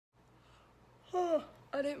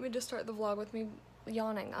I didn't mean to start the vlog with me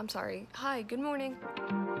yawning. I'm sorry. Hi, good morning.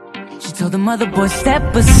 She told the mother boy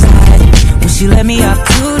step aside when she let me up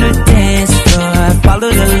to the dance floor. I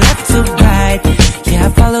followed her left to right. Yeah, I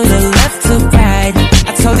followed her left to right.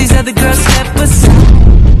 I told these other girls step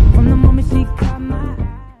aside from the moment she caught my eye.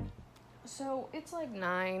 So it's like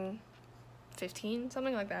 9:15,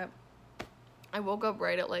 something like that. I woke up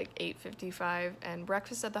right at like 8:55, and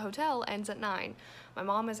breakfast at the hotel ends at 9. My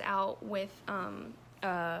mom is out with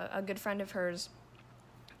a good friend of hers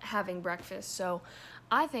having breakfast, so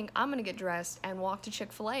I think I'm gonna get dressed and walk to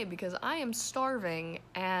Chick-fil-A because I am starving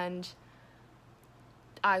and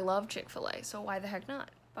I love Chick-fil-A, so why the heck not?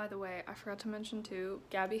 By the way, I forgot to mention too,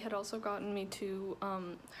 Gabby had also gotten me 2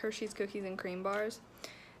 Hershey's cookies and cream bars,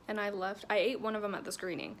 and I ate one of them at the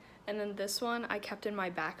screening, and then this one I kept in my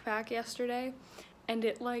backpack yesterday, and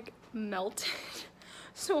it like melted.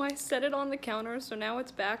 So I set it on the counter, so now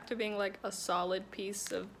it's back to being like a solid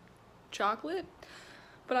piece of chocolate.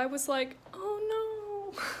 But I was like,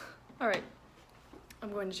 oh no. All right,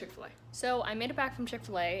 I'm going to Chick-fil-A. So I made it back from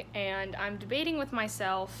Chick-fil-A, and I'm debating with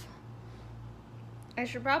myself, I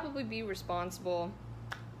should probably be responsible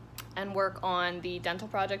and work on the dental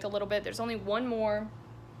project a little bit. There's only one more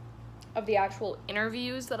of the actual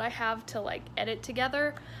interviews that I have to like edit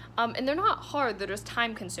together, and they're not hard, they're just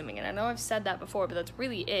time consuming, and I know I've said that before, but that's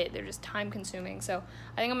really it. They're just time consuming. So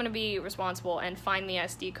I think I'm gonna be responsible and find the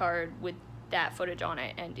SD card with that footage on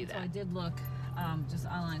it and do that. So I did look just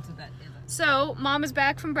online, so that isn't. So mom is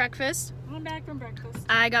back from breakfast. I'm back from breakfast.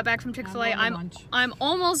 I got back from Chick-fil-A. I'm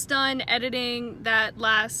almost done editing that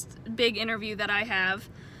last big interview that I have.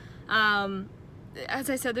 As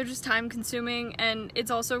I said, they're just time consuming, and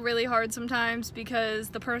it's also really hard sometimes because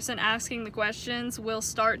the person asking the questions will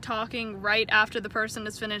start talking right after the person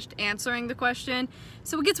has finished answering the question.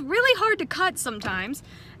 So it gets really hard to cut sometimes.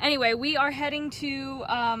 Anyway, we are heading to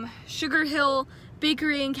Sugar Hill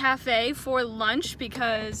Bakery and Cafe for lunch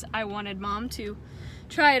because I wanted mom to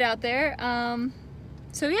try it out there.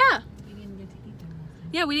 So yeah. We didn't get to eat there last time.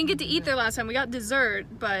 Yeah, we didn't get to eat there last time. We got dessert,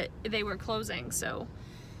 but they were closing, so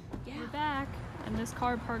yeah. We're back. And this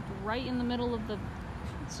car parked right in the middle of the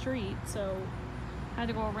street, so I had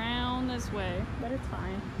to go around this way, but it's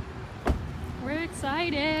fine. We're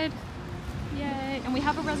excited. Yay. And we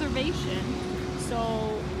have a reservation,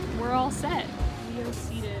 so we're all set. We are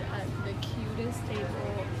seated at the cutest table.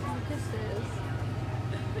 Look at this.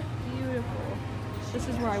 Beautiful. This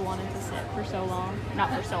is where I wanted to sit for so long. Not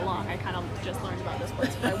for so long, I kind of just learned about this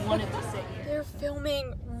place, but I wanted to sit here. They're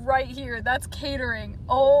filming right here. That's catering.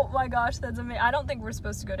 Oh my gosh, that's amazing. I don't think we're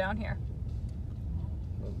supposed to go down here.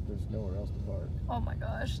 Well, there's nowhere else to park. Oh my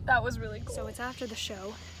gosh, that was really cool. So it's after the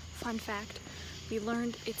show. Fun fact, we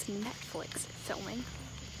learned it's Netflix filming.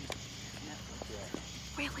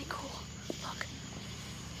 Really cool. Look.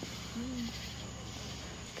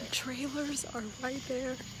 The trailers are right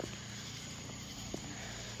there.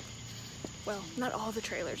 Well, not all the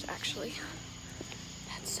trailers, actually.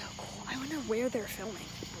 That's so cool. I wonder where they're filming.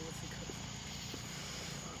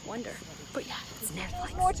 Wonder. But yeah, it's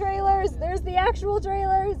Netflix. More trailers! There's the actual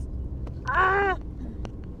trailers! Ah!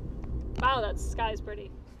 Wow, that sky's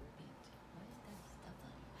pretty.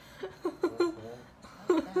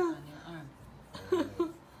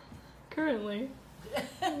 Currently.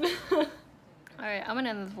 Alright, I'm gonna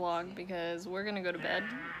end this vlog because we're gonna go to bed.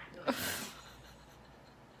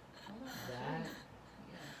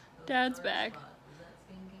 Dad's back. Is that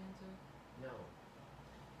skin cancer? No.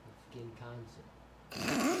 It's skin cancer.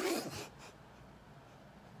 You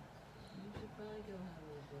should probably go have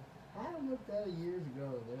a look. I had them looked at it years ago.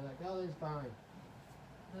 They're like, oh, they're fine.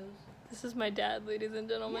 Those? This is my dad, ladies and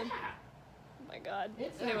gentlemen. Yeah. Oh my god.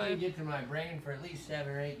 It's not gonna get to my brain for at least 7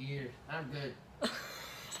 or 8 years. I'm good.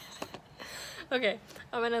 Okay,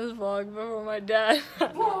 I'm gonna end this vlog before my dad.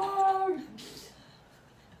 Vlog!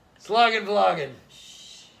 Slogging vlogging.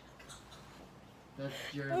 That's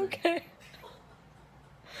Jersey. Okay.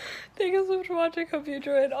 Thank you so much for watching. Hope you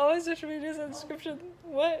enjoyed. All my social medias in the description.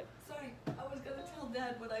 What? Sorry, I was gonna tell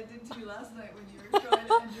Dad what I did to you last night when you were trying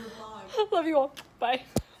to end your vlog. Love you all. Bye.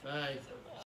 Bye.